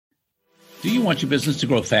Do you want your business to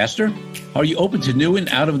grow faster? Are you open to new and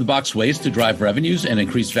out-of-the-box ways to drive revenues and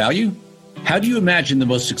increase value? How do you imagine the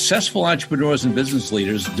most successful entrepreneurs and business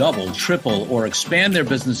leaders double, triple, or expand their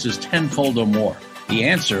businesses tenfold or more? The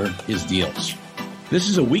answer is deals. This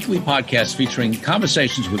is a weekly podcast featuring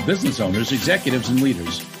conversations with business owners, executives, and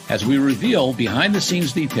leaders as we reveal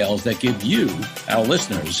behind-the-scenes details that give you, our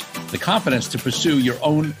listeners, the confidence to pursue your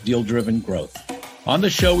own deal-driven growth. On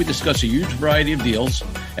the show, we discuss a huge variety of deals,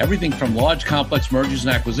 everything from large, complex mergers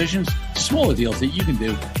and acquisitions to smaller deals that you can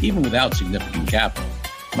do even without significant capital.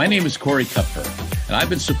 My name is Corey Kupfer, and I've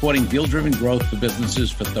been supporting deal-driven growth for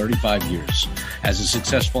businesses for 35 years as a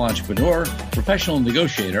successful entrepreneur, professional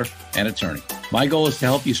negotiator, and attorney. My goal is to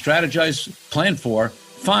help you strategize, plan for,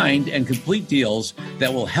 find, and complete deals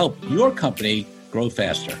that will help your company grow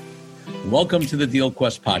faster. Welcome to the Deal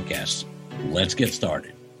Quest podcast. Let's get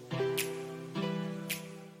started.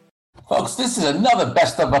 Folks, this is another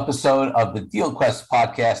best of episode of the Deal Quest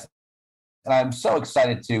podcast, and I'm so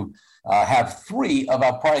excited to have three of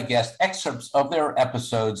our prior guest excerpts of their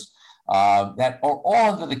episodes that are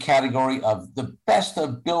all under the category of the best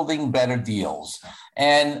of building better deals.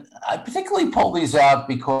 And I particularly pull these out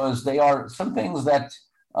because they are some things that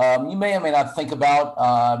you may or may not think about.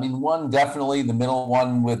 One, definitely the middle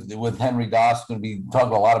one with Henry Doss, going to be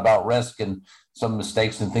talking a lot about risk and some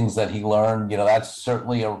mistakes and things that he learned. You know, that's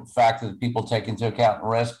certainly a factor that people take into account in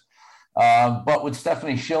risk. But with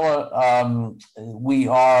Stephanie Schiller, we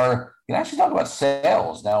are going to actually talk about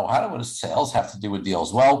sales. Now, what does sales have to do with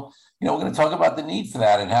deals? Well, we're going to talk about the need for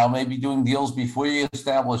that and how maybe doing deals before you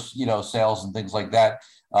establish, sales and things like that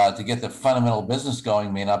to get the fundamental business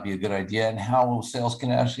going may not be a good idea, and how sales can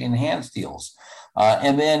actually enhance deals.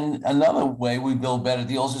 And then another way we build better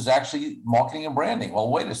deals is actually marketing and branding. Well,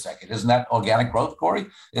 wait a second. Isn't that organic growth, Corey?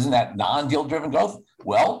 Isn't that non-deal driven growth?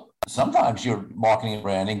 Well, sometimes you're marketing and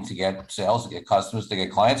branding to get sales, to get customers, to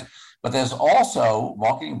get clients, but there's also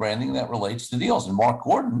marketing and branding that relates to deals. And Mark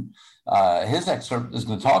Gordon, his excerpt is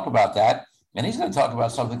going to talk about that. And he's going to talk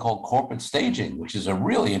about something called corporate staging, which is a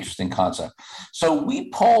really interesting concept. So we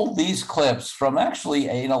pulled these clips from actually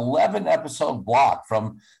an 11 episode block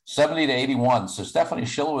from 70 to 81. So Stephanie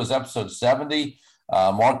Schiller was episode 70.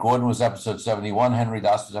 Mark Gordon was episode 71. Henry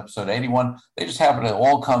Doss was episode 81. They just happen to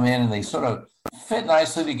all come in and they sort of fit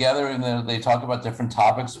nicely together. And then they talk about different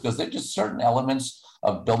topics because they're just certain elements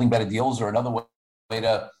of building better deals, or another way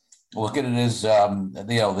to look at it is,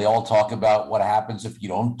 they all talk about what happens if you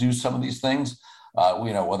don't do some of these things,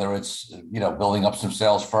 whether it's, building up some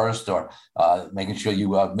sales first, or making sure you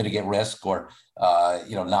mitigate risk, or,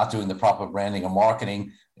 not doing the proper branding or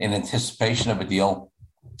marketing in anticipation of a deal.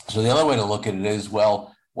 So the other way to look at it is,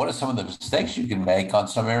 well, what are some of the mistakes you can make on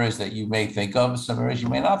some areas that you may think of, some areas you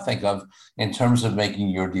may not think of in terms of making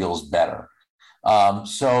your deals better?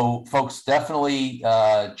 So folks, definitely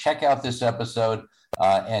check out this episode.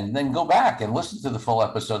 And then go back and listen to the full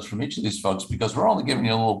episodes from each of these folks, because we're only giving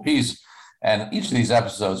you a little piece, and each of these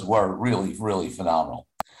episodes were really, really phenomenal.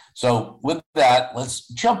 So with that, let's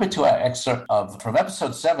jump into our excerpt from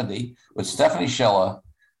episode 70 with Stephanie Schiller.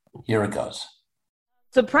 Here it goes.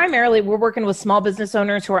 So primarily, we're working with small business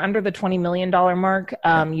owners who are under the $20 million mark.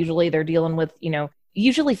 Usually they're dealing with,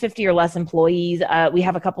 usually 50 or less employees. We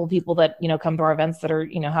have a couple of people that, come to our events that are,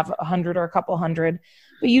 have 100 or a couple hundred.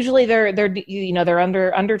 But usually they're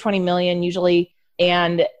under 20 million usually,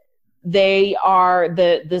 and they are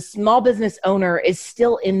the small business owner is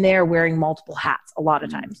still in there wearing multiple hats a lot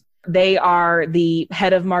of times. They are the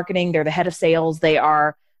head of marketing, they're the head of sales, they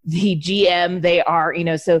are the GM, they are,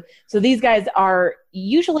 so these guys are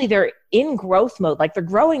usually they're in growth mode, like they're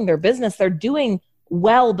growing their business, they're doing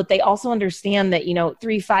well, but they also understand that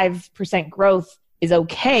 3-5% growth is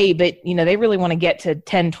okay, but they really want to get to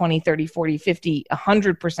 10, 20, 30, 40, 50,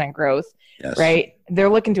 100% growth, yes. Right? They're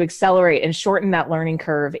looking to accelerate and shorten that learning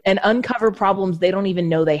curve and uncover problems they don't even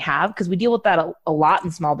know they have, because we deal with that a lot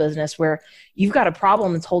in small business, where you've got a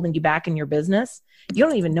problem that's holding you back in your business. You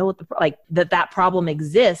don't even know what that problem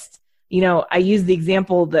exists. I use the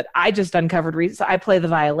example that I just uncovered recently. So I play the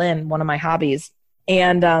violin, one of my hobbies.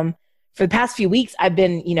 And for the past few weeks, I've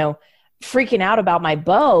been, freaking out about my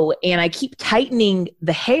bow, and I keep tightening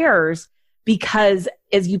the hairs, because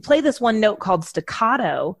as you play this one note called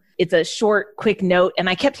staccato, it's a short, quick note, and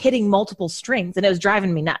I kept hitting multiple strings, and it was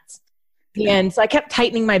driving me nuts. And so I kept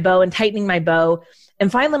tightening my bow, and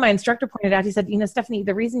finally my instructor pointed out, he said, Stephanie,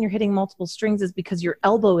 the reason you're hitting multiple strings is because your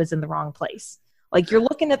elbow is in the wrong place. Like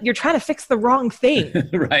you're trying to fix the wrong thing.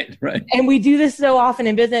 Right. And we do this so often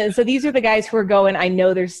in business. And so these are the guys who are going, I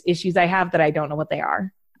know there's issues I have that I don't know what they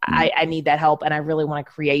are. I need that help. And I really want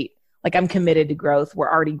to create, I'm committed to growth.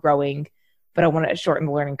 We're already growing. but I want to shorten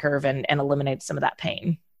the learning curve and eliminate some of that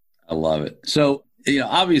pain. I love it. So,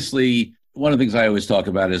 obviously, one of the things I always talk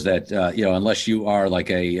about is that, unless you are like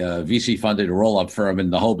a VC funded roll-up firm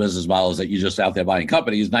and the whole business model is that you're just out there buying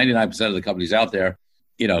companies, 99% of the companies out there,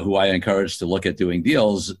 who I encourage to look at doing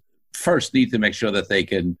deals, first need to make sure that they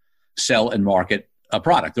can sell and market a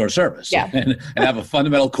product or a service and have a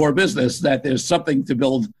fundamental core business that there's something to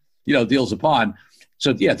build, deals upon.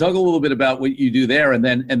 So talk a little bit about what you do there, and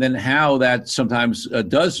then how that sometimes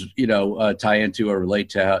does tie into or relate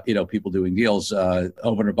to people doing deals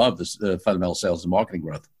over and above the fundamental sales and marketing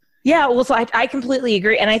growth. Yeah, well, so I completely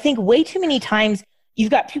agree, and I think way too many times you've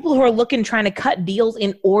got people who are trying to cut deals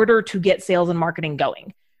in order to get sales and marketing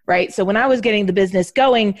going. Right. So when I was getting the business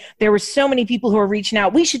going, there were so many people who were reaching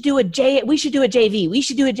out. We should do a JV. We should do a JV. We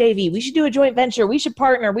should do a joint venture. We should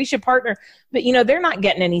partner. But, they're not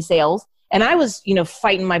getting any sales. And I was,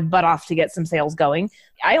 fighting my butt off to get some sales going.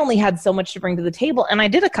 I only had so much to bring to the table. And I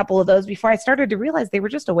did a couple of those before I started to realize they were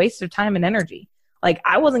just a waste of time and energy.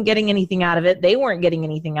 I wasn't getting anything out of it. They weren't getting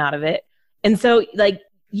anything out of it. And so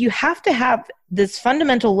you have to have this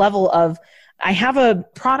fundamental level of, I have a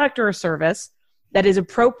product or a service that is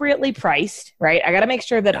appropriately priced, right? I got to make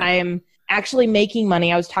sure that I am actually making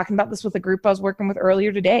money. I was talking about this with a group I was working with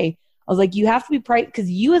earlier today. I was like, you have to be priced,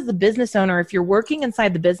 because you as the business owner, if you're working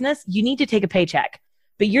inside the business, you need to take a paycheck.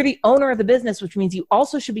 But you're the owner of the business, which means you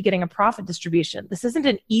also should be getting a profit distribution. This isn't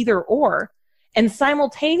an either or. And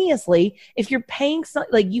simultaneously, if you're paying,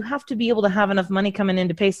 you have to be able to have enough money coming in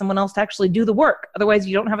to pay someone else to actually do the work. Otherwise,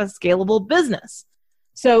 you don't have a scalable business.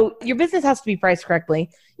 So your business has to be priced correctly.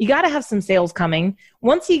 You got to have some sales coming.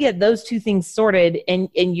 Once you get those two things sorted and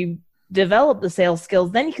you develop the sales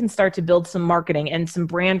skills, then you can start to build some marketing and some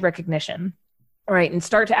brand recognition, right? And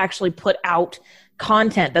start to actually put out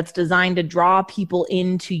content that's designed to draw people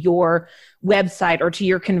into your website or to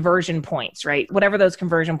your conversion points, right? Whatever those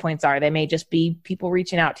conversion points are, they may just be people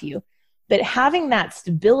reaching out to you. But having that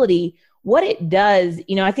stability, what it does,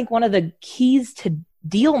 I think one of the keys to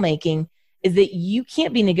deal making is that you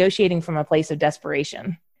can't be negotiating from a place of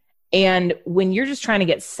desperation. And when you're just trying to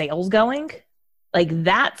get sales going,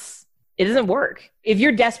 it doesn't work. If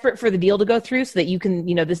you're desperate for the deal to go through so that you can,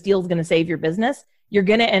 this deal is going to save your business, you're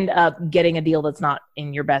going to end up getting a deal that's not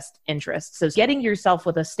in your best interest. So getting yourself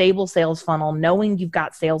with a stable sales funnel, knowing you've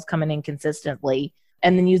got sales coming in consistently,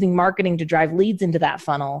 and then using marketing to drive leads into that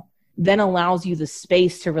funnel, then allows you the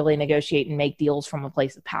space to really negotiate and make deals from a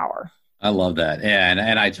place of power. I love that. And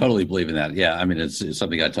I totally believe in that. Yeah. I mean, it's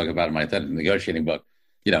something I talk about in my authentic negotiating book,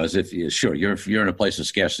 as if you're in a place of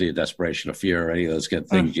scarcity or desperation or fear or any of those kind of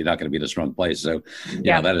things, you're not going to be in a strong place. So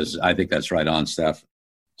I think that's right on, Steph.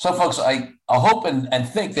 So folks, I hope and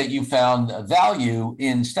think that you found value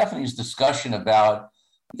in Stephanie's discussion about,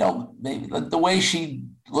 maybe the way she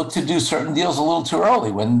looked to do certain deals a little too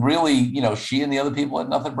early when really, she and the other people had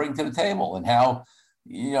nothing to bring to the table, and how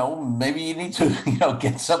maybe you need to,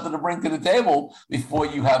 get something to bring to the table before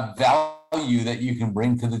you have value that you can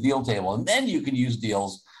bring to the deal table. And then you can use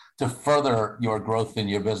deals to further your growth in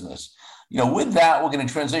your business. With that, we're going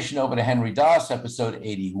to transition over to Henry Doss, episode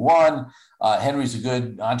 81. Henry's a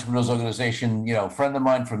good entrepreneurs organization, friend of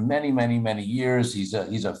mine for many, many, many years. He's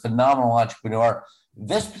a phenomenal entrepreneur.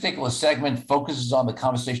 This particular segment focuses on the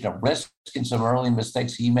conversation of risk and some early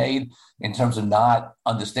mistakes he made in terms of not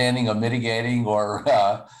understanding or mitigating or,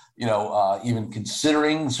 even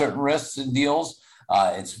considering certain risks in deals.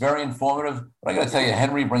 It's very informative. But I got to tell you,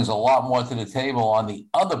 Henry brings a lot more to the table on the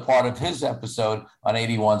other part of his episode on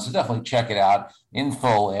 81. So definitely check it out in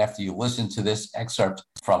full after you listen to this excerpt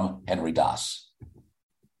from Henry Doss.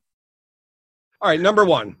 All right, number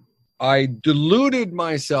one. I deluded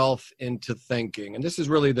myself into thinking, and this is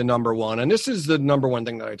really the number one, and this is the number one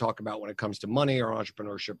thing that I talk about when it comes to money or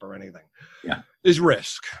entrepreneurship or anything, is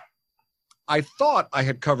risk. I thought I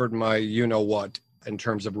had covered my you-know-what in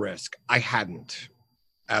terms of risk. I hadn't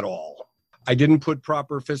at all. I didn't put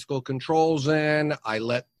proper fiscal controls in. I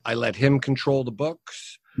let him control the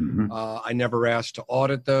books. Mm-hmm. I never asked to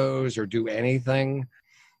audit those or do anything.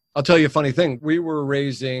 I'll tell you a funny thing. We were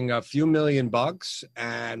raising a few $1,000,000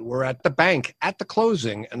 and we're at the bank at the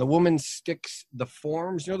closing, and the woman sticks the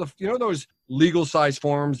forms, those legal size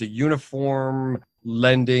forms, the uniform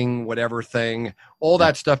lending, whatever thing, all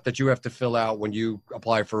that stuff that you have to fill out when you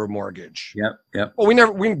apply for a mortgage. Yep. Well,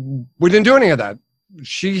 we didn't do any of that.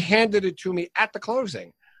 She handed it to me at the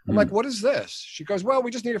closing. I'm like, what is this? She goes, well,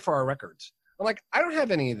 we just need it for our records. I'm like, I don't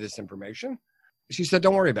have any of this information. She said,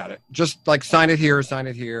 don't worry about it. Just sign it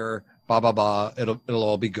here, blah, blah, blah. It'll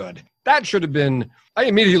all be good. That should have been, I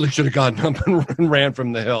immediately should have gotten up and ran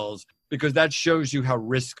from the hills, because that shows you how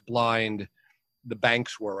risk blind the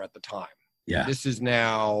banks were at the time. Yeah. This is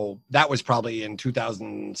now, that was probably in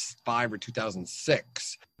 2005 or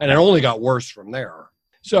 2006. And it only got worse from there.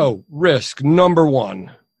 So risk, number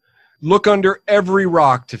one, look under every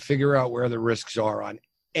rock to figure out where the risks are on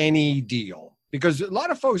any deal. Because a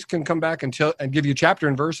lot of folks can come back and give you chapter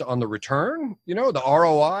and verse on the return, the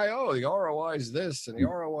ROI. Oh, the ROI is this and the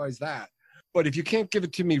ROI is that. But if you can't give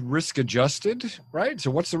it to me risk adjusted, right? So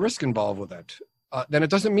what's the risk involved with it? Then it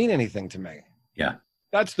doesn't mean anything to me. Yeah.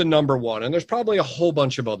 That's the number one. And there's probably a whole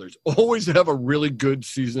bunch of others. Always have a really good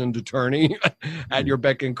seasoned attorney at your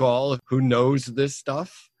beck and call who knows this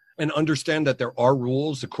stuff. And understand that there are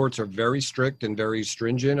rules. The courts are very strict and very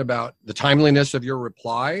stringent about the timeliness of your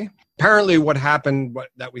reply. Apparently what happened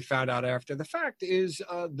that we found out after the fact is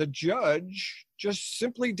the judge just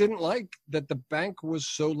simply didn't like that the bank was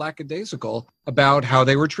so lackadaisical about how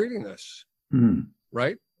they were treating this.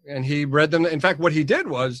 Right? And he read them. In fact, what he did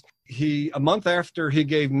was a month after he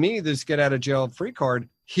gave me this get out of jail free card,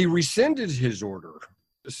 he rescinded his order.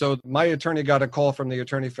 So my attorney got a call from the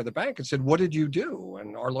attorney for the bank and said, "What did you do?"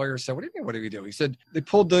 And our lawyer said, "What do you mean, what did we do?" He said, "They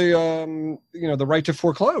pulled the right to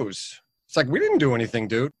foreclose." It's like, "We didn't do anything,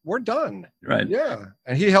 dude. We're done." Right. Yeah.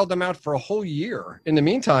 And he held them out for a whole year. In the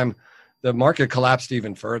meantime, the market collapsed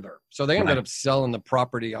even further. So they ended up selling the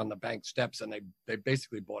property on the bank steps, and they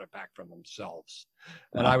basically bought it back from themselves.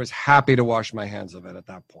 And I was happy to wash my hands of it at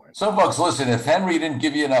that point. So, folks, listen, if Henry didn't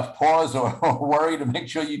give you enough pause or worry to make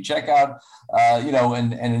sure you check out,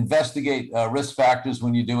 and investigate risk factors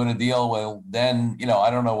when you're doing a deal, well, then,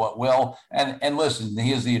 I don't know what will. And listen,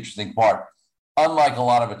 here's the interesting part. Unlike a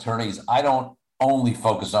lot of attorneys, I don't only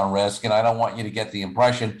focus on risk, and I don't want you to get the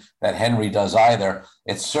impression that Henry does either.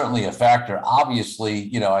 It's certainly a factor.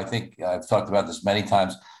 Obviously, I think I've talked about this many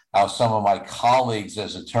times, how some of my colleagues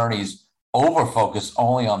as attorneys over-focus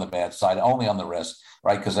only on the bad side, only on the risk,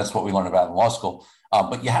 right? Because that's what we learned about in law school.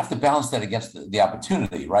 But you have to balance that against the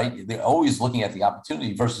opportunity, right? They're always looking at the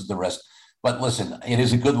opportunity versus the risk. But listen, it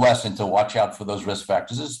is a good lesson to watch out for those risk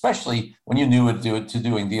factors, especially when you're new to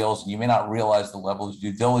doing deals and you may not realize the level of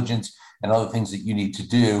due diligence and other things that you need to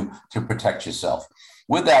do to protect yourself.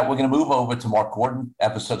 With that, we're going to move over to Mark Gordon,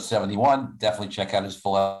 episode 71. Definitely check out his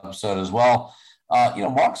full episode as well.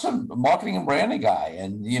 Mark's a marketing and branding guy.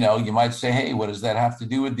 And, you might say, hey, what does that have to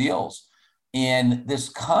do with deals? And this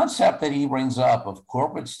concept that he brings up of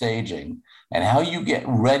corporate staging and how you get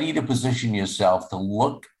ready to position yourself to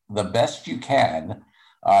look the best you can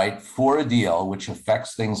for a deal, which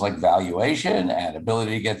affects things like valuation and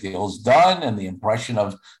ability to get deals done and the impression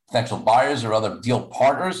of potential buyers or other deal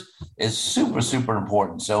partners is super, super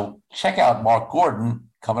important. So check out Mark Gordon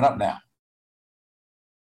coming up now.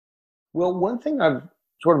 Well, one thing I've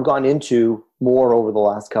sort of gone into more over the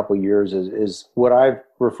last couple of years is what I've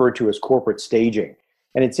referred to as corporate staging.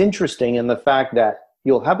 And it's interesting in the fact that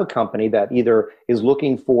you'll have a company that either is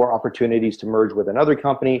looking for opportunities to merge with another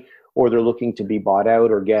company, or they're looking to be bought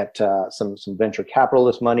out or get some venture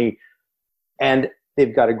capitalist money. And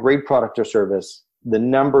they've got a great product or service. The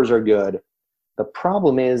numbers are good. The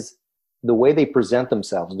problem is the way they present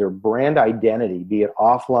themselves, their brand identity, be it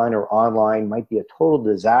offline or online, might be a total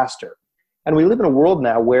disaster. And we live in a world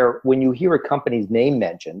now where when you hear a company's name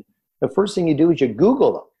mentioned, the first thing you do is you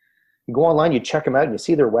Google them. You go online, you check them out, and you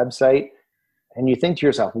see their website, and you think to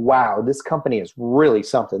yourself, wow, this company is really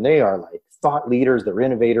something. They are like thought leaders, they're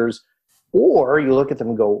innovators. Or you look at them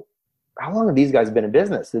and go, how long have these guys been in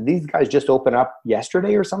business? Did these guys just open up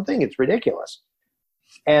yesterday or something? It's ridiculous.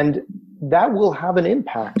 And that will have an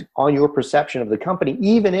impact on your perception of the company,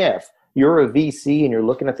 even if you're a VC and you're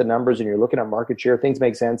looking at the numbers and you're looking at market share, things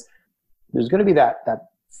make sense. There's going to be that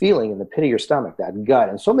feeling in the pit of your stomach, that gut.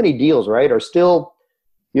 And so many deals, right, are still,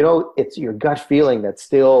 it's your gut feeling that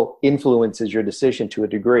still influences your decision to a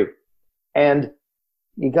degree. And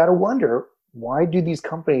you got to wonder, why do these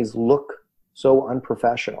companies look so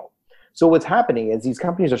unprofessional? So what's happening is these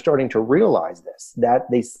companies are starting to realize this, that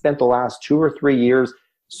they spent the last 2 or 3 years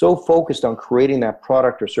so focused on creating that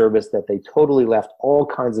product or service that they totally left all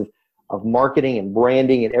kinds of marketing and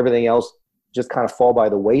branding and everything else just kind of fall by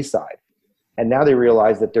the wayside. And now they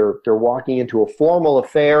realize that they're walking into a formal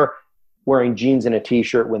affair wearing jeans and a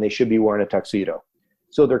t-shirt when they should be wearing a tuxedo.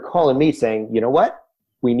 So they're calling me saying, you know what?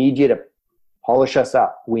 We need you to polish us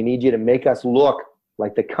up. We need you to make us look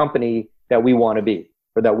like the company that we want to be,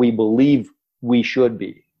 or that we believe we should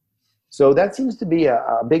be. So that seems to be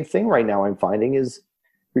a big thing right now, I'm finding, is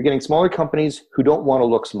you're getting smaller companies who don't want to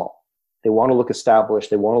look small. They want to look established.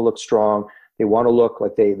 They want to look strong. They want to look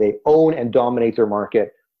like they own and dominate their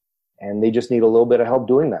market, and they just need a little bit of help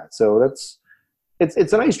doing that. So it's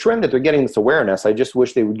a nice trend that they're getting this awareness. I just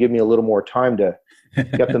wish they would give me a little more time to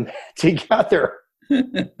get them together.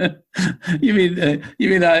 You mean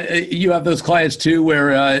you have those clients too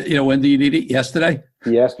where, when do you need it? Yesterday?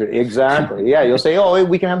 Yesterday, exactly. Yeah, you'll say, oh,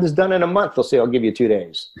 we can have this done in a month. They'll say, I'll give you 2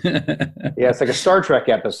 days. Yeah, it's like a Star Trek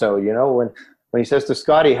episode, when he says to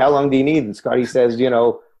Scotty, how long do you need? And Scotty says,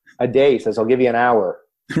 a day. He says, I'll give you an hour.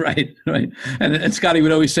 Right. And Scotty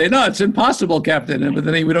would always say, no, it's impossible, Captain. But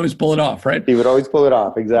then he would always pull it off, right? He would always pull it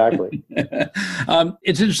off. Exactly.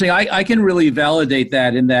 It's interesting. I can really validate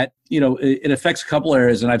that in that, it affects a couple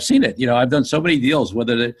areas, and I've seen it. I've done so many deals,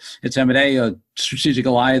 whether it's M&A or strategic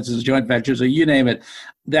alliances, joint ventures, or you name it,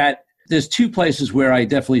 that there's 2 places where I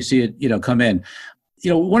definitely see it, come in.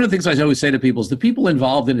 One of the things I always say to people is the people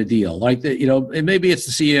involved in a deal, like, and maybe it's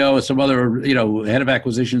the CEO or some other, head of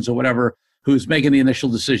acquisitions or whatever, who's making the initial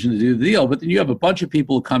decision to do the deal. But then you have a bunch of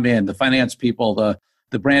people who come in, the finance people,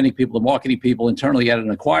 the branding people, the marketing people internally at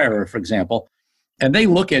an acquirer, for example, and they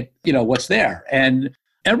look at, what's there. And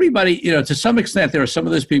everybody, to some extent, there are some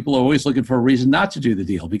of those people who are always looking for a reason not to do the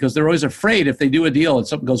deal because they're always afraid if they do a deal and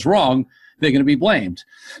something goes wrong, they're going to be blamed.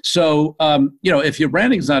 So, if your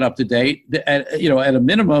branding's not up to date, at a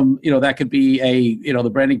minimum, that could be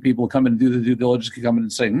the branding people come in and do the due diligence, could come in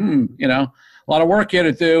and say, a lot of work here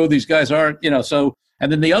to do. These guys aren't, so,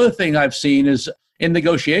 and then the other thing I've seen is in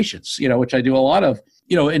negotiations, which I do a lot of,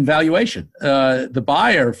 in valuation. The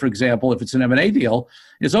buyer, for example, if it's an M&A deal,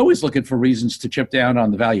 is always looking for reasons to chip down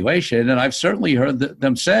on the valuation. And I've certainly heard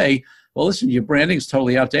them say, well, listen, your branding is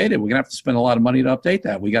totally outdated. We're going to have to spend a lot of money to update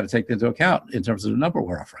that. We got to take that into account in terms of the number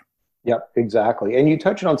we're offering. Yep, exactly. And you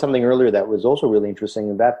touched on something earlier that was also really interesting,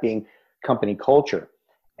 and that being company culture.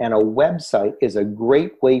 And a website is a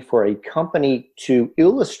great way for a company to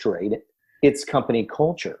illustrate its company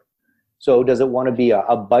culture. So does it want to be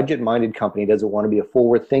a budget-minded company? Does it want to be a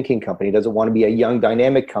forward-thinking company? Does it want to be a young,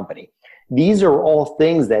 dynamic company? These are all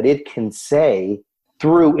things that it can say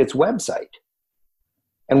through its website.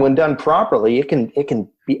 And when done properly, it can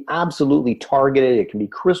be absolutely targeted. It can be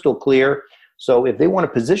crystal clear. So if they want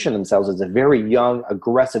to position themselves as a very young,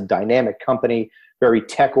 aggressive, dynamic company, very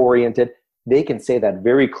tech-oriented, they can say that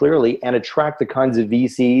very clearly and attract the kinds of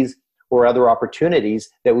VCs or other opportunities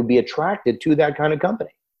that would be attracted to that kind of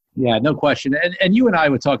company. Yeah, no question. And you and I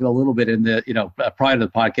were talking a little bit in the, prior to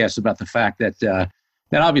the podcast about the fact that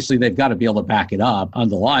that obviously they've got to be able to back it up,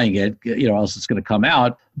 underlying it, else it's going to come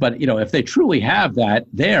out. But, if they truly have that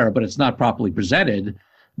there, but it's not properly presented,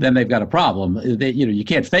 then they've got a problem. You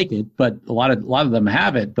can't fake it, but a lot of them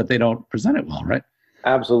have it, but they don't present it well, right?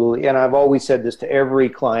 Absolutely. And I've always said this to every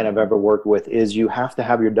client I've ever worked with is you have to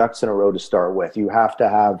have your ducks in a row to start with. You have to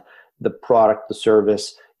have the product, the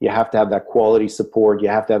service. You have to have that quality support. You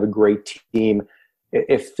have to have a great team.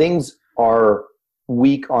 If things are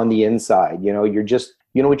weak on the inside, you're just,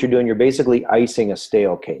 what you're doing. You're basically icing a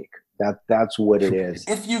stale cake. That's what it is.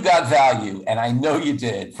 If you got value, and I know you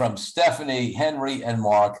did, from Stephanie, Henry, and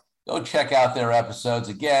Mark, go check out their episodes.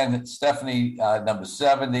 Again, Stephanie, number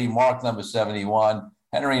 70, Mark, number 71,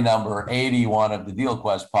 Henry, number 81 of the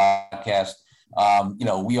DealQuest podcast.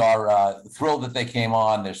 We are thrilled that they came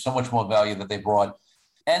on. There's so much more value that they brought.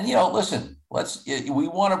 And, listen, we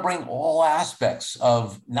want to bring all aspects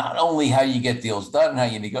of not only how you get deals done, how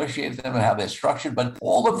you negotiate them and how they're structured, but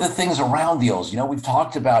all of the things around deals. We've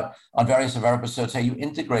talked about on various of our episodes how you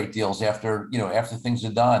integrate deals after things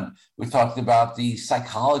are done. We've talked about the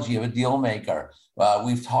psychology of a deal maker.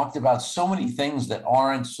 We've talked about so many things that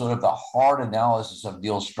aren't sort of the hard analysis of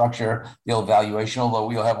deal structure, deal valuation, although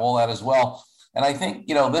we'll have all that as well. And I think,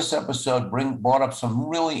 this episode brought up some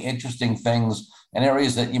really interesting things and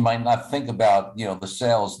areas that you might not think about, the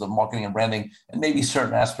sales, the marketing and branding, and maybe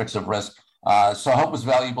certain aspects of risk. So I hope it's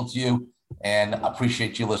valuable to you and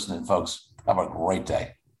appreciate you listening, folks. Have a great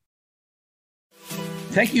day.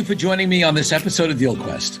 Thank you for joining me on this episode of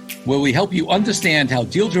DealQuest, where we help you understand how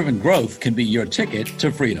deal-driven growth can be your ticket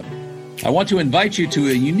to freedom. I want to invite you to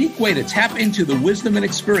a unique way to tap into the wisdom and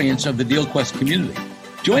experience of the DealQuest community.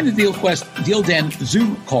 Join the DealQuest Deal Den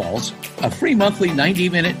Zoom calls, a free monthly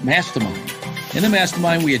 90-minute mastermind. In the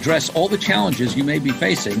mastermind, we address all the challenges you may be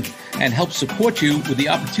facing and help support you with the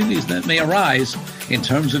opportunities that may arise in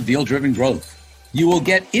terms of deal-driven growth. You will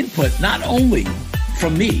get input not only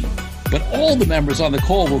from me, but all the members on the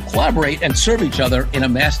call will collaborate and serve each other in a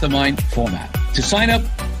mastermind format. To sign up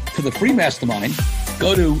for the free mastermind,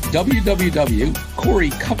 go to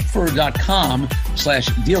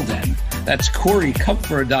www.corykupfer.com/dealden. That's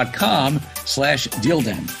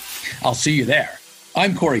corykupfer.com/dealden. I'll see you there.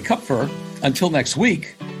 I'm Corey Kupfer. Until next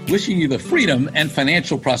week, wishing you the freedom and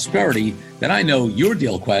financial prosperity that I know your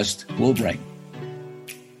DealQuest will bring.